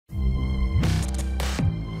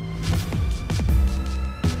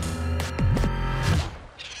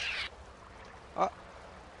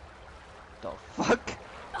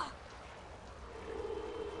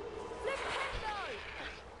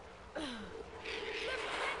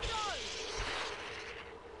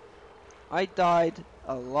I died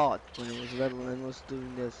a lot when I was little and was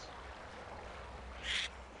doing this.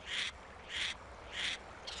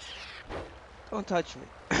 Don't touch me.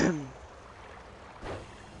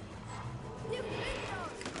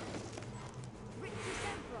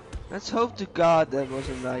 Let's hope to God that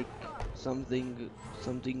wasn't like something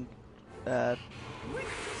uh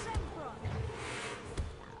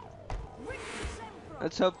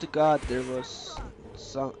let's hope to God there was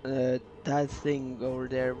some that thing over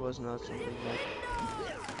there was not something like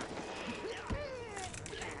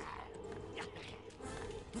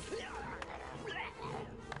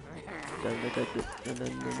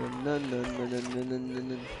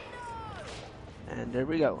and there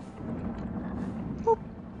we go. Boop.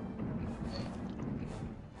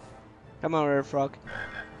 Come on, Air Frog.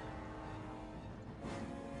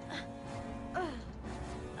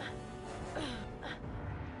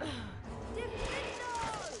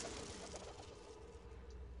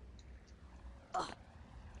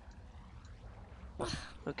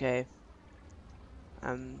 Okay.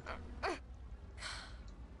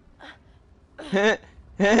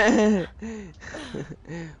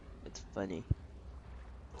 It's funny.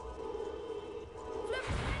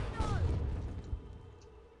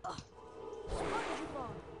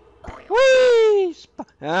 Whee!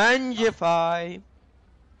 Spongify.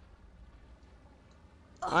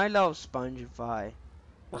 I love Spongify.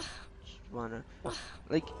 Just wanna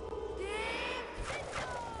like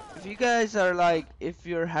if you guys are like if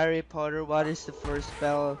you're Harry Potter, what is the first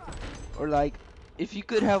spell? Or like if you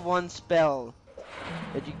could have one spell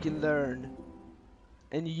that you can learn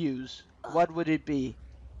and use, what would it be?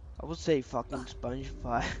 I would say fucking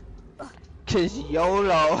Spongify. Cause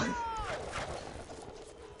YOLO.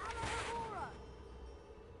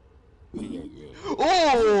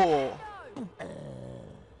 Oh! I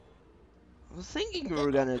was thinking we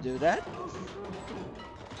were gonna do that.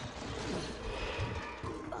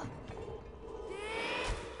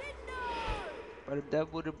 But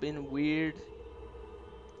that would have been a weird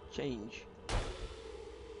change.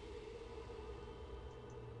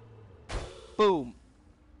 Boom.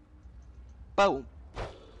 Boom.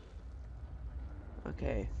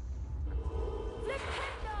 Okay.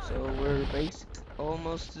 So we're basically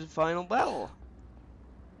almost to the final battle.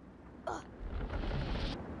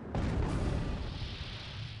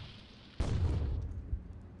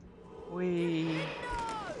 We.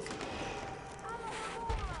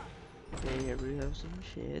 Okay, here we have some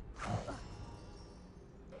shit.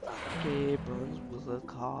 Okay, bronze was a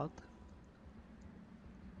card.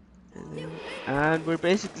 And we're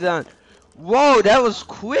basically done. Whoa, that was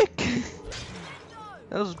quick!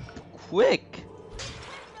 That was quick!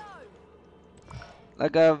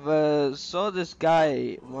 Like I've saw this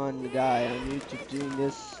one guy on YouTube doing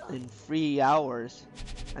this in 3 hours.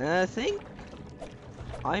 And I think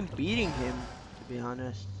I'm beating him, to be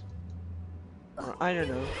honest. Or I don't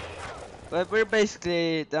know. But we're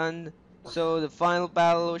basically done. So the final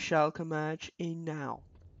battle shall commence in now.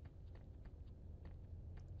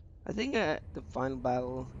 I think the final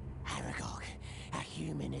battle. Aragog, a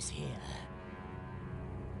human is here.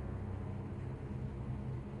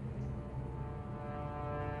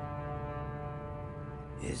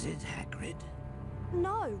 Is it Hagrid?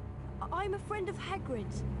 No, I'm a friend of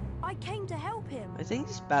Hagrid's. I came to help him. I think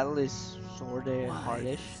this battle is sorta Why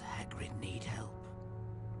hardish. does Hagrid need help?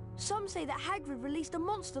 Some say that Hagrid released a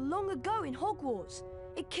monster long ago in Hogwarts.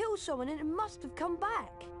 It killed someone and it must have come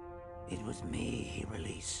back. It was me he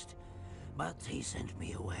released, but he sent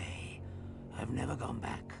me away. I've never gone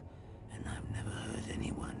back, and I've never hurt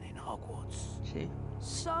anyone in Hogwarts. See?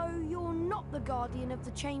 So you're not the guardian of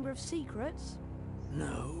the Chamber of Secrets?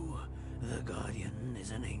 No, the Guardian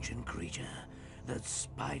is an ancient creature that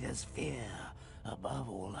spiders fear above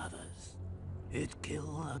all others. It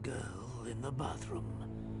killed a girl in the bathroom,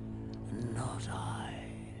 not I.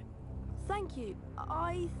 Thank you.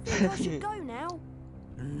 I think I should go now.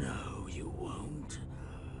 No, you won't.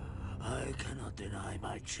 I cannot deny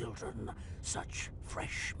my children such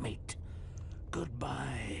fresh meat.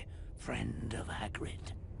 Goodbye, friend of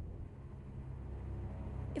Hagrid.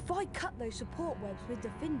 If I cut those support webs with the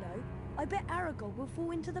Findo, I bet Aragog will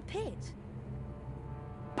fall into the pit.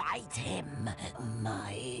 Bite him,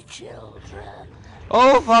 my children.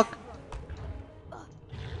 Oh fuck!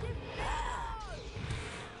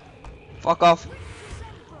 Fuck off!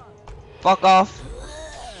 Fuck off!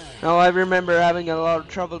 Now I remember having a lot of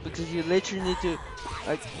trouble because you literally need to,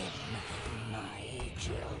 like,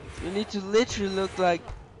 you need to literally look like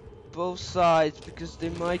both sides because they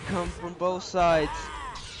might come from both sides.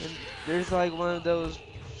 And there's like one of those.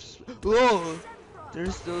 Whoa!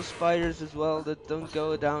 There's those spiders as well that don't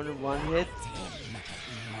go down in one hit.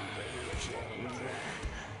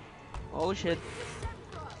 Oh shit.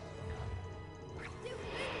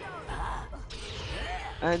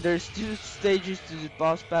 And there's two stages to the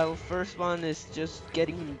boss battle. First one is just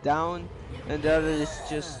getting him down, and the other is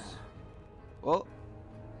just... Oh,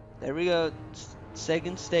 there we go.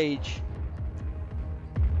 Second stage.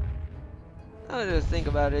 Now that I think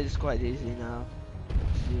about it, it's quite easy now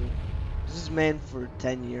to do. This is meant for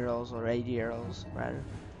 10-year-olds or 8-year-olds, rather.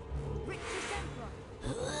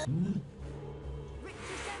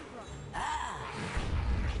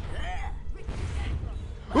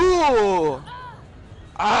 Ooh!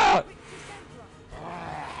 Ah!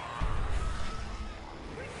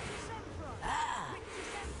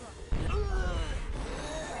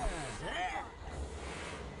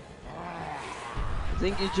 I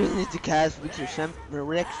think you just need to cast Rex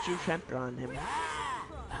Champer on him.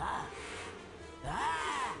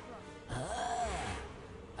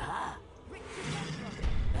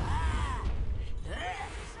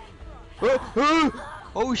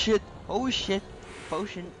 Oh shit! Oh shit!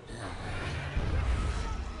 Potion.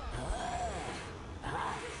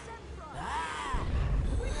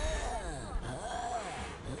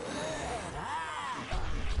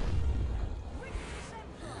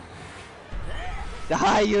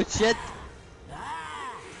 Die, you shit!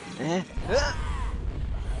 Die,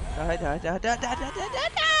 die, die, die, die, die, die,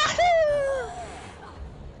 die.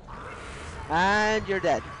 And you're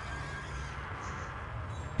dead.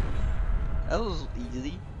 That was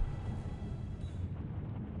easy.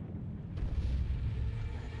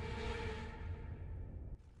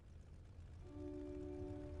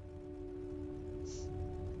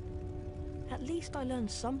 At least I learned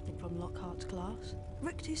something from Lockhart's class.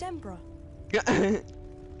 Rictus Emperor. I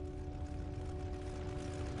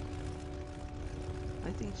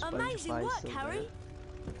think Amazing SpongeBob is work, still Harry.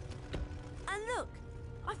 And look,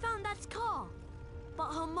 I found Dad's car.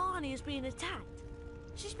 But Hermione is being attacked.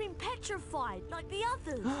 She's been petrified like the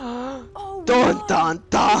others. Oh dun no! dun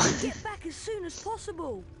dun! We should get back as soon as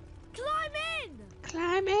possible. Climb in!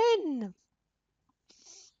 Climb in!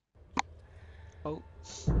 Oh.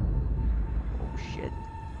 Oh shit.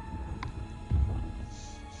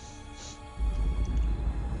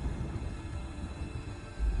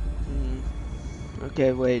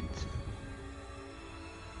 Okay, wait.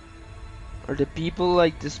 Are the people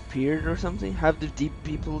like disappeared or something? Have the deep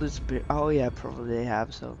people disappeared? Oh yeah, probably they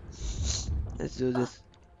have, so let's do this.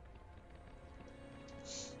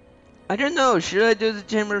 I don't know, should I do the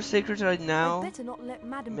Chamber of Secrets right now? I'd better not let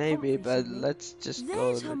Madame Maybe, Pomfrey but see me. let's just go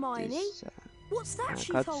There's with Hermione. this What's that she's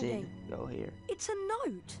cutscene. holding? Go here. It's a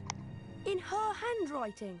note. In her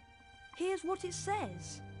handwriting. Here's what it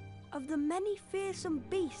says. Of the many fearsome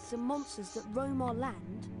beasts and monsters that roam our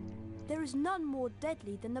land, there is none more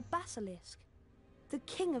deadly than the basilisk, the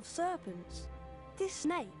king of serpents. This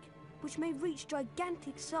snake, which may reach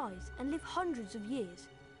gigantic size and live hundreds of years,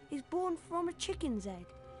 is born from a chicken's egg,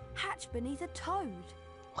 hatched beneath a toad.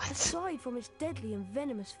 What? Aside from its deadly and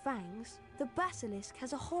venomous fangs, the basilisk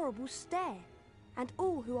has a horrible stare, and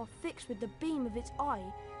all who are fixed with the beam of its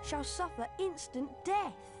eye shall suffer instant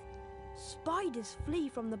death. Spiders flee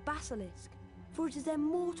from the basilisk, for it is their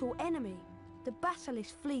mortal enemy. The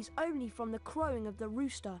basilisk flees only from the crowing of the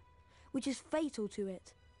rooster, which is fatal to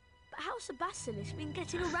it. But how's the basilisk been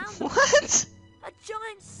getting around? What? A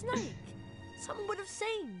giant snake! Someone would have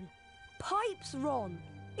seen. Pipes, Ron!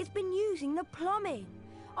 It's been using the plumbing.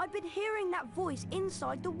 I've been hearing that voice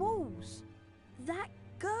inside the walls. That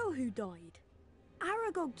girl who died.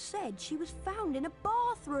 Aragog said she was found in a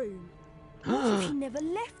bathroom. What if she never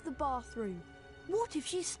left the bathroom? What if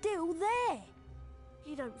she's still there?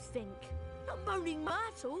 You don't think? Not Moaning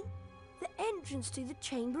Myrtle. The entrance to the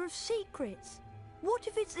Chamber of Secrets. What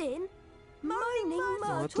if it's in Moaning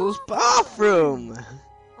Myrtle's Myrtle's bathroom!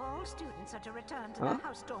 All students are to return to their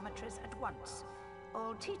house dormitories at once.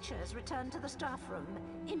 All teachers return to the staff room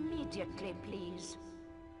immediately, please.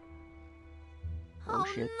 Oh,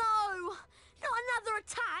 shit. no! Not another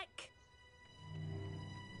attack!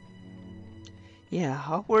 Yeah,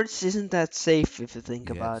 Hogwarts isn't that safe if you think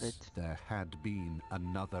about it. There had been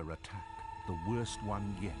another attack, the worst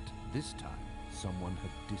one yet. This time, someone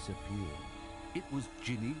had disappeared. It was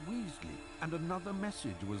Ginny Weasley, and another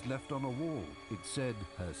message was left on a wall. It said,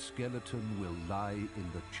 "Her skeleton will lie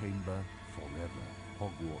in the chamber forever."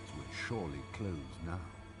 Hogwarts would surely close now.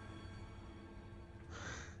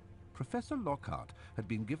 Professor Lockhart had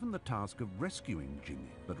been given the task of rescuing Ginny,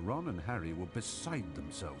 but Ron and Harry were beside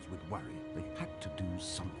themselves with worry. They had to do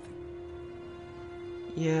something.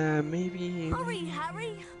 Yeah, maybe... Hurry,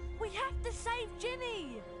 Harry! We have to save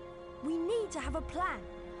Ginny! We need to have a plan.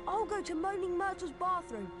 I'll go to Moaning Myrtle's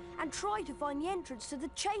bathroom and try to find the entrance to the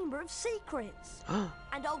Chamber of Secrets.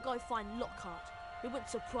 And I'll go find Lockhart. It wouldn't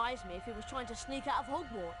surprise me if he was trying to sneak out of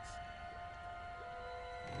Hogwarts.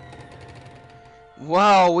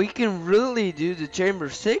 Wow, we can really do the Chamber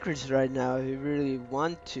of Secrets right now if we really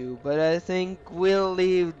want to, but I think we'll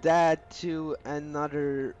leave that to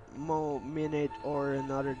another minute or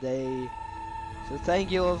another day. So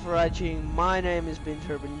thank you all for watching. My name has been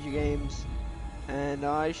Turbo Ninja Games, and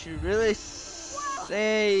I should really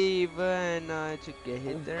save, and I took a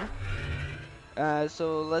hit there.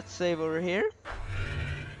 So let's save over here,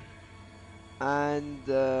 and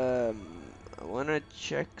I wanna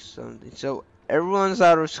check something. So everyone's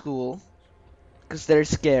out of school because they're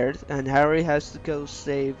scared, and Harry has to go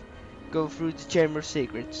through the Chamber of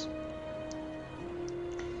Secrets.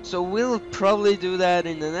 So we'll probably do that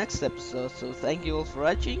in the next episode. So thank you all for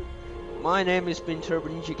watching. My name has been Turbo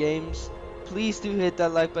Ninja Games. Please do hit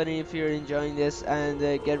that like button if you're enjoying this, and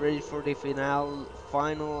get ready for the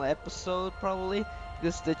final episode probably,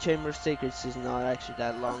 because the Chamber of Secrets is not actually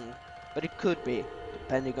that long, but it could be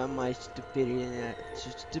depending on my stupidity.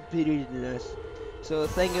 So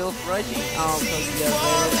thank you all for watching. I'll talk to you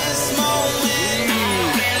guys later,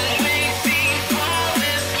 and